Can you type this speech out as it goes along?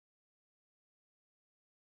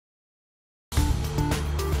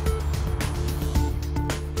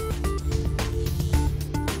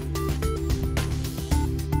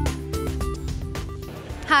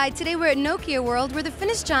Hi, today we're at Nokia World, where the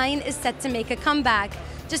Finnish giant is set to make a comeback.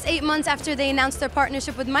 Just 8 months after they announced their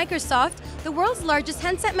partnership with Microsoft, the world's largest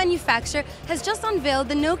handset manufacturer has just unveiled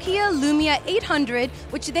the Nokia Lumia 800,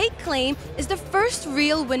 which they claim is the first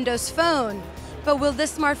real Windows phone. But will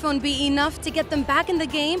this smartphone be enough to get them back in the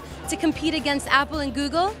game to compete against Apple and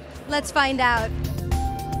Google? Let's find out.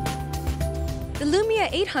 The Lumia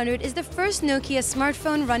 800 is the first Nokia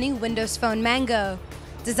smartphone running Windows Phone Mango.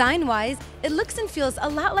 Design-wise, it looks and feels a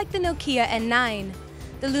lot like the Nokia N9.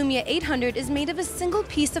 The Lumia 800 is made of a single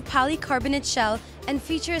piece of polycarbonate shell and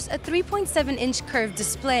features a 3.7-inch curved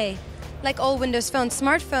display. Like all Windows Phone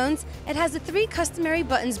smartphones, it has the 3 customary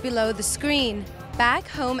buttons below the screen: back,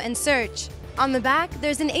 home, and search. On the back,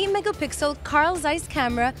 there's an 8-megapixel Carl Zeiss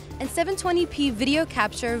camera and 720p video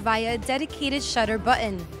capture via a dedicated shutter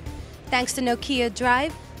button. Thanks to Nokia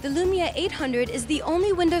Drive, the Lumia 800 is the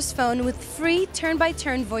only Windows phone with free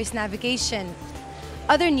turn-by-turn voice navigation.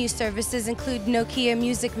 Other new services include Nokia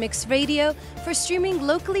Music Mix Radio for streaming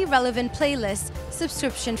locally relevant playlists,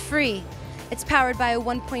 subscription-free. It's powered by a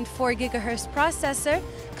 1.4 GHz processor,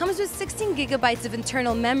 comes with 16 GB of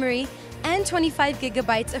internal memory, and 25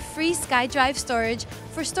 GB of free SkyDrive storage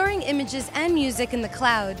for storing images and music in the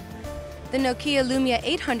cloud. The Nokia Lumia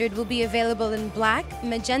 800 will be available in black,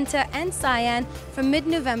 magenta, and cyan from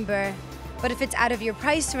mid-November. But if it's out of your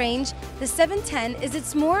price range, the 710 is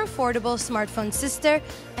its more affordable smartphone sister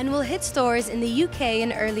and will hit stores in the UK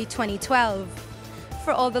in early 2012.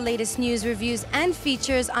 For all the latest news, reviews, and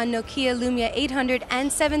features on Nokia Lumia 800 and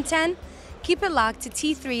 710, keep it locked to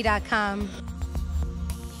T3.com.